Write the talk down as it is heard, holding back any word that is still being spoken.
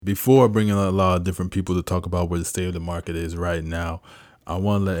Before bringing a lot of different people to talk about where the state of the market is right now, I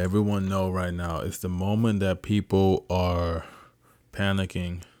want to let everyone know right now it's the moment that people are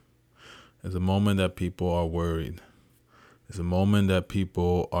panicking. It's a moment that people are worried. It's a moment that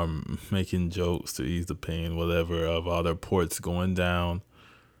people are making jokes to ease the pain, whatever, of all their ports going down.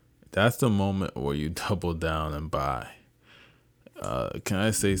 That's the moment where you double down and buy. Can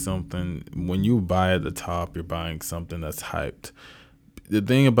I say something? When you buy at the top, you're buying something that's hyped. The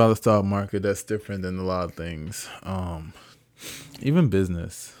thing about the stock market that's different than a lot of things, even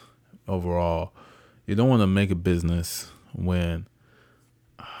business overall, you don't want to make a business when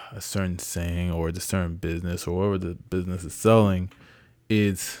a certain saying or the certain business or whatever the business is selling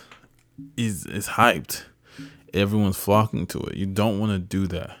is is hyped. Everyone's flocking to it. You don't want to do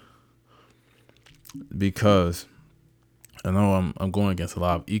that because I know I'm going against a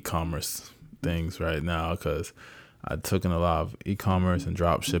lot of e-commerce things right now because I took in a lot of e-commerce and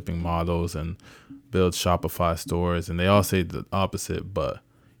drop shipping models and build Shopify stores, and they all say the opposite, but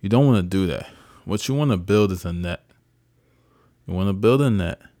you don't want to do that. What you want to build is a net. You want to build a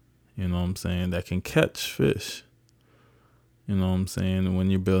net, you know what I'm saying, that can catch fish. You know what I'm saying? When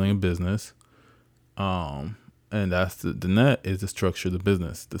you're building a business, and that's the net is the structure of the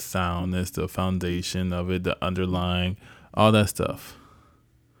business, the soundness, the foundation of it, the underlying, all that stuff.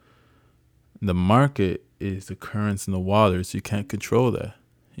 The market is the currents in the waters. You can't control that,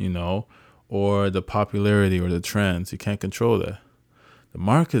 you know, or the popularity or the trends. You can't control that. The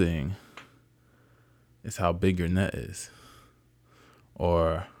marketing is how big your net is.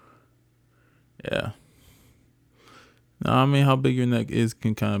 Or, yeah. Now, I mean, how big your net is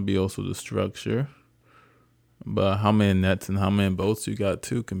can kind of be also the structure. But how many nets and how many boats you got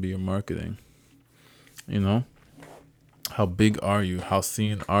too can be your marketing. You know? How big are you? How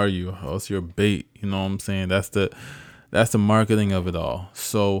seen are you? How's your bait? You know what I'm saying? That's the marketing of it all.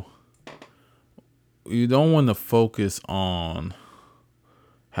 So you don't want to focus on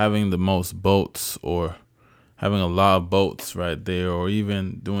having the most boats or having a lot of boats right there, or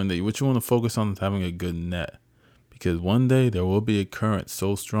even doing that. What you want to focus on is having a good net, because one day there will be a current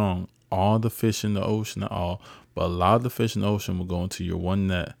so strong, all the fish in the ocean, not all, but a lot of the fish in the ocean will go into your one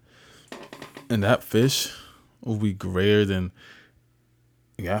net, and that fish will be greater than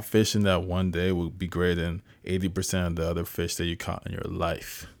that fish in that one day will be greater than 80% of the other fish that you caught in your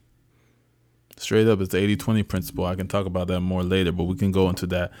life. Straight up, it's the 80-20 principle. I can talk about that more later, but we can go into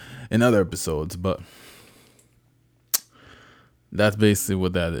that in other episodes. But that's basically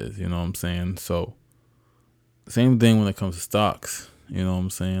what that is, you know what I'm saying? So, same thing when it comes to stocks, you know what I'm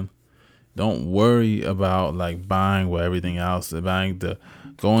saying? Don't worry about like buying what everything else is,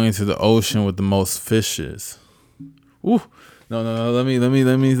 going into the ocean with the most fishes. Ooh. No. Let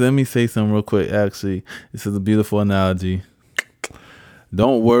me say something real quick. Actually, this is a beautiful analogy.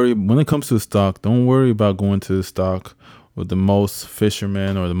 Don't worry when it comes to stock. Don't worry about going to the stock with the most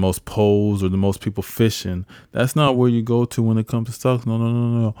fishermen or the most poles or the most people fishing. That's not where you go to when it comes to stocks.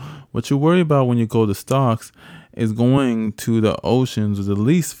 No. What you worry about when you go to stocks is going to the oceans with the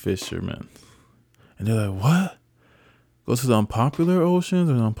least fishermen. And they're like, what? Go to the unpopular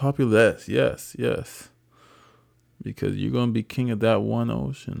oceans or the unpopular? Yes. Because you're going to be king of that one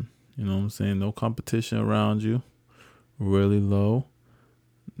ocean. You know what I'm saying? No competition around you. Really low.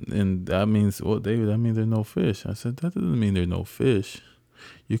 And that means, well, David, that means there's no fish. I said, that doesn't mean there's no fish.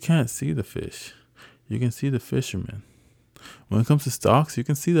 You can't see the fish. You can see the fishermen. When it comes to stocks, you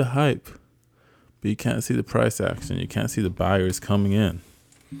can see the hype. But you can't see the price action. You can't see the buyers coming in.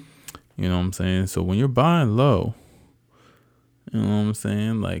 You know what I'm saying? So when you're buying low, you know what I'm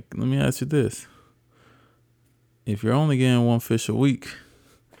saying? Like, let me ask you this. If you're only getting one fish a week,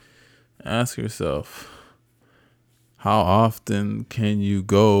 ask yourself, how often can you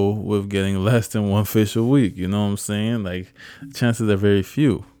go with getting less than one fish a week? You know what I'm saying? Like, chances are very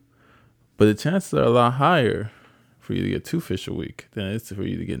few. But the chances are a lot higher for you to get two fish a week than it is for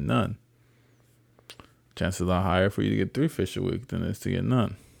you to get none. Chances are a lot higher for you to get three fish a week than it is to get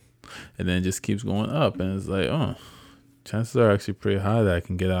none. And then it just keeps going up. And it's like, chances are actually pretty high that I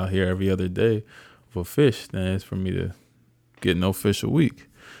can get out here every other day for fish than it is for me to get no fish a week.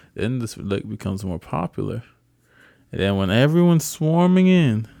 Then this lake becomes more popular. And then when everyone's swarming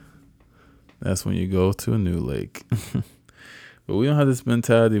in, that's when you go to a new lake. But we don't have this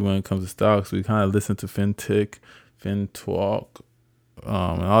mentality when it comes to stocks. We kind of listen to FinTech, FinTalk,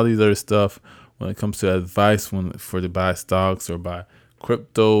 and all these other stuff when it comes to advice for to buy stocks or buy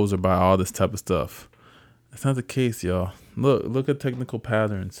cryptos or buy all this type of stuff. That's not the case, y'all. Look at technical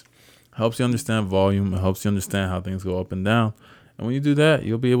patterns. It helps you understand volume. It helps you understand how things go up and down. And when you do that,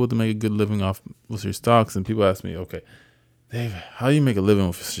 you'll be able to make a good living off with your stocks. And people ask me, okay, David, how do you make a living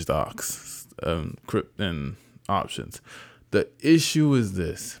with stocks, crypto, and options? The issue is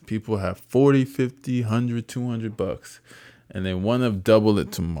this: people have 40, 50, 100, $200, and they want to double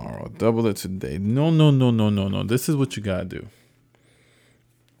it tomorrow, double it today. No, no, no, no, no, no. This is what you gotta do.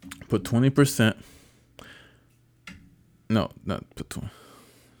 Put 20%. No, not put 20.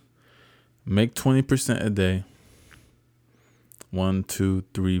 Make 20% a day. 1, 2,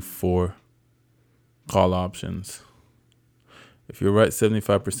 3, 4 call options. If you're right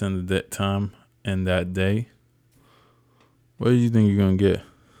 75% of the time in that day, what do you think you're going to get?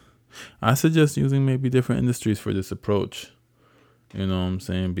 I suggest using maybe different industries for this approach. You know what I'm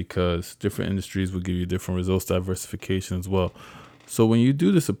saying? Because different industries will give you different results, diversification as well. So when you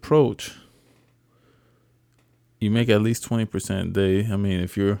do this approach, you make at least 20% a day. I mean,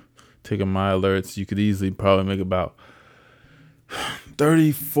 if you're taking my alerts, you could easily probably make about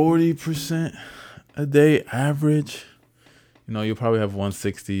 30, 40% a day average. You know, you'll probably have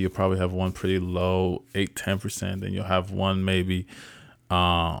 160. You'll probably have one pretty low, 8, 10%. Then you'll have one maybe,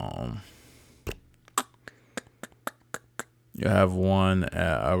 you have one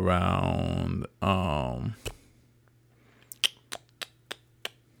at around,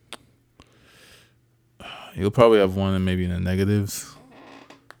 you'll probably have one and maybe in the negatives.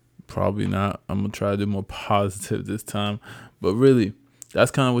 Probably not. I'm going to try to do more positive this time. But really,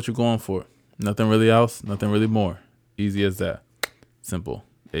 that's kind of what you're going for. Nothing really else, nothing really more. Easy as that. Simple.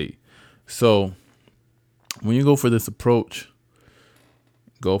 Hey. So when you go for this approach,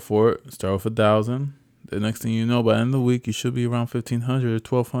 go for it. Start with 1,000. The next thing you know, by the end of the week, you should be around 1,500 or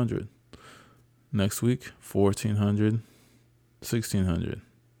 1,200. Next week, 1,400, 1,600,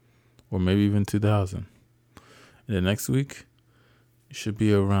 or maybe even 2,000. And the next week, you should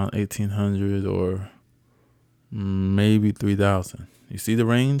be around 1,800 or maybe 3,000. You see the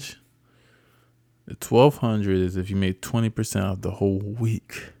range? The 1,200 is if you made 20% of the whole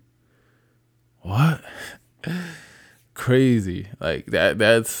week. What? Crazy. Like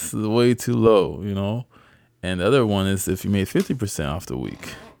that's way too low, you know? And the other one is if you made 50% off the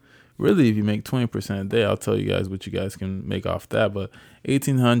week. Really, if you make 20% a day, I'll tell you guys what you guys can make off that. But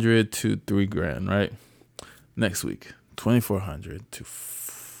 1,800 to $3,000, right? Next week, 2,400 to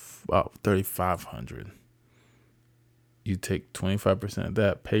 3,500. You take 25% of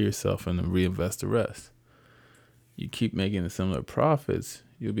that, pay yourself, and then reinvest the rest. You keep making the similar profits,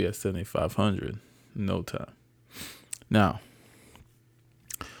 you'll be at 7,500 in no time. Now,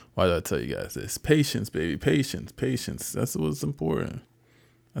 why do I tell you guys this? Patience, baby, patience. That's what's important.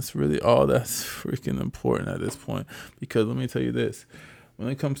 That's really all that's freaking important at this point. Because let me tell you this. When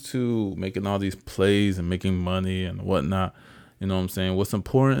it comes to making all these plays and making money and whatnot, you know what I'm saying? What's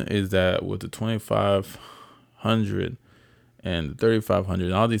important is that with the 2,500 and the 3,500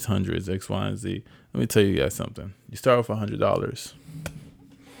 and all these hundreds, X, Y, and Z, let me tell you guys something. You start with $100.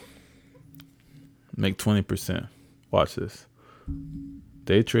 Make 20%. Watch this.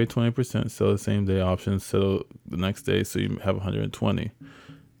 Day trade 20%, sell the same day options, sell the next day, so you have 120.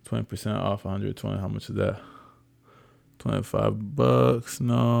 20% off 120. How much is that? $25.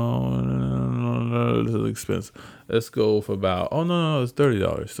 No, this is expensive. Let's go for about, it's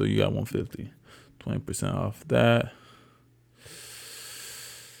 $30. So you got 150. 20% off that.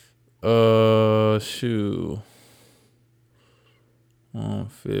 Shoot.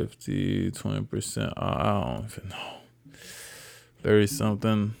 150, 20%. I don't even know. 30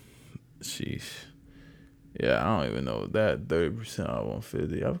 something. Sheesh. Yeah, I don't even know that 30% off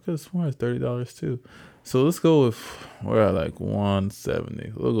 150. I could have sworn it's $30 too. So let's go with, we're at like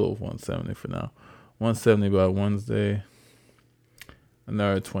 170. We'll go with 170 for now. 170 by Wednesday.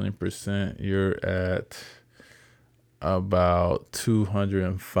 Another 20%. You're at about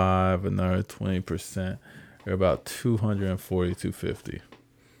 205. Another 20%. You're about 240, 250.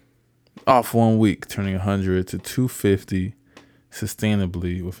 Off 1 week, turning 100 to 250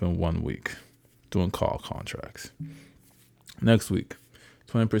 sustainably within 1 week. Doing call contracts. Next week,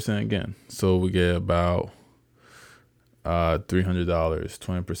 20% again. So we get about $300.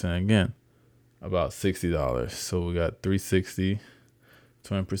 20% again, about $60. So we got $360.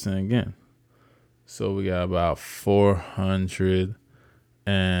 20% again. So we got about $432.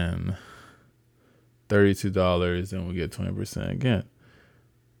 And we get 20% again.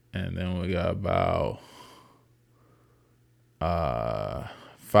 And then we got about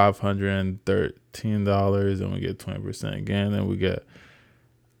 $513 and we get 20% again, and we get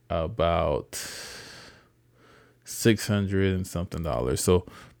about $600 and something dollars. So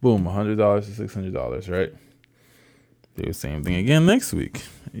boom, $100 to $600, right? Do the same thing again next week.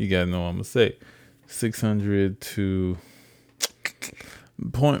 You gotta know what I'm gonna say. 600 to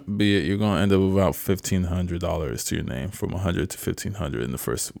Point be it, you're gonna end up with about $1,500 to your name, from 100 to 1,500 in the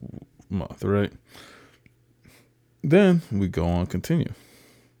first month, right? Then we go on, continue.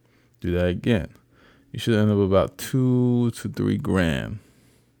 Do that again. You should end up with about 2 to 3 grand.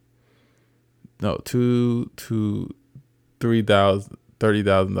 No, $2 to $3,000,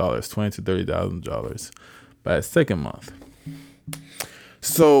 $30,000, $20 to $30,000 by the second month.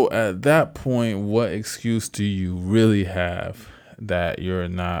 So at that point, what excuse do you really have that you're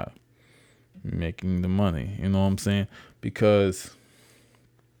not making the money? You know what I'm saying? Because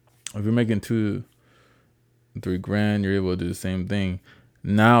if you're making 2 to 3 grand, you're able to do the same thing.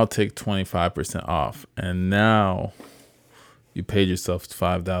 Now take 25% off, and now you paid yourself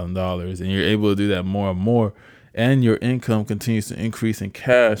 $5,000, and you're able to do that more and more, and your income continues to increase in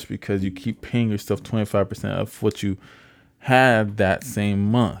cash because you keep paying yourself 25% of what you had that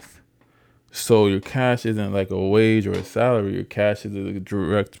same month. So your cash isn't like a wage or a salary. Your cash is a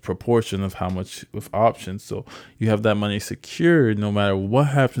direct proportion of how much with options. So you have that money secured no matter what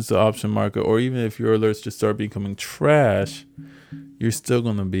happens to the option market, or even if your alerts just start becoming trash, you're still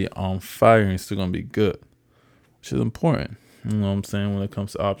going to be on fire and you're still going to be good, which is important. You know what I'm saying, when it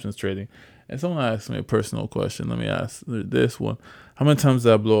comes to options trading. And someone asked me a personal question. Let me ask this one. How many times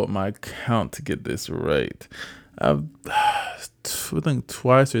did I blow up my account to get this right? I think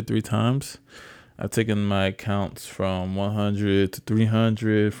twice or 3 times. I've taken my accounts from 100 to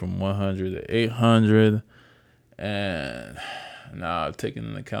 300, from 100 to 800, and now I've taken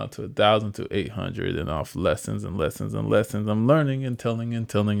an account to 1,000 to 800, and off lessons and lessons and lessons. I'm learning and telling and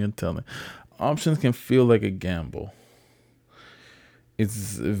telling and telling. Options can feel like a gamble.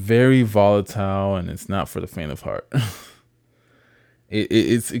 It's very volatile, and it's not for the faint of heart.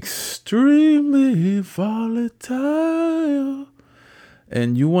 It's extremely volatile,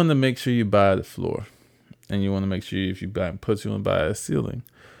 and you want to make sure you buy the floor, and you want to make sure if you buy puts, you want to buy a ceiling.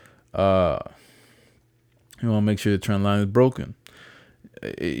 You want to make sure the trend line is broken.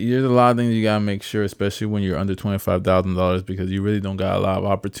 There's a lot of things you gotta make sure, especially when you're under $25,000, because you really don't got a lot of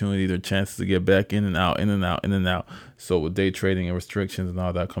opportunities or chances to get back in and out, in and out, in and out. So with day trading and restrictions and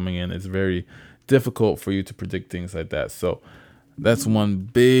all that coming in, it's very difficult for you to predict things like that. So that's one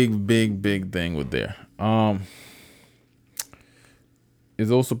big thing with there. It's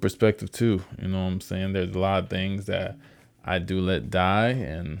also perspective too. You know what I'm saying? There's a lot of things that I do let die,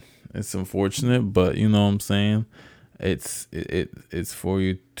 and it's unfortunate, but you know what I'm saying? It's for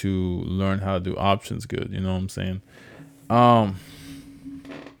you to learn how to do options good. You know what I'm saying? I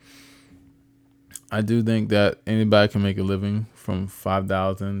do think that anybody can make a living from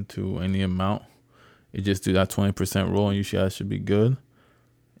 5,000 to any amount. You just do that 20% rule, and you should be good.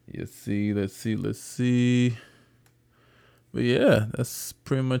 Let's see. But yeah, that's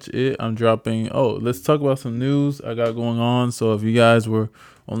pretty much it. I'm dropping. Oh, let's talk about some news I got going on. So if you guys were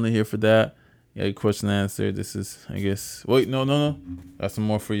only here for that, yeah, your question answered. This is, I guess. Wait, no. Got some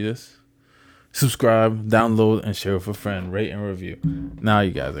more for you. This. Subscribe, download, and share with a friend. Rate and review. Now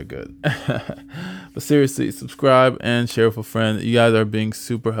you guys are good. But seriously, subscribe and share with a friend. You guys are being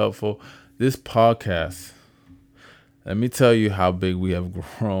super helpful. This podcast, let me tell you how big we have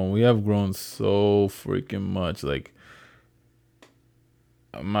grown. We have grown so freaking much. Like,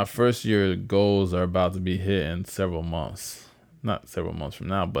 my first year goals are about to be hit in several months. Not several months from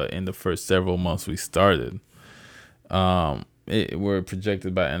now, but in the first several months we started. We're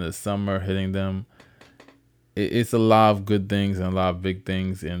projected by end of summer hitting them. It's a lot of good things and a lot of big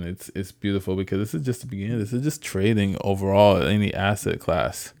things, and it's beautiful because this is just the beginning. This is just trading overall, any asset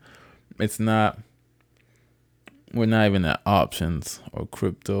class. It's not. We're not even at options or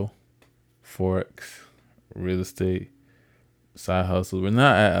crypto, forex, real estate, side hustles. We're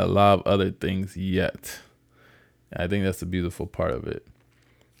not at a lot of other things yet. I think that's the beautiful part of it.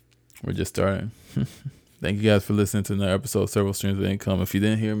 We're just starting. Thank you guys for listening to another episode of Several Streams of Income. If you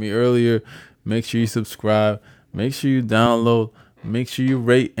didn't hear me earlier, make sure you subscribe. Make sure you download. Make sure you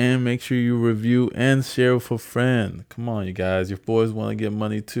rate, and make sure you review and share with a friend. Come on, you guys. Your boys want to get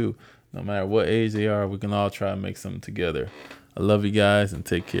money too. No matter what age they are, we can all try to make something together. I love you guys, and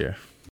take care.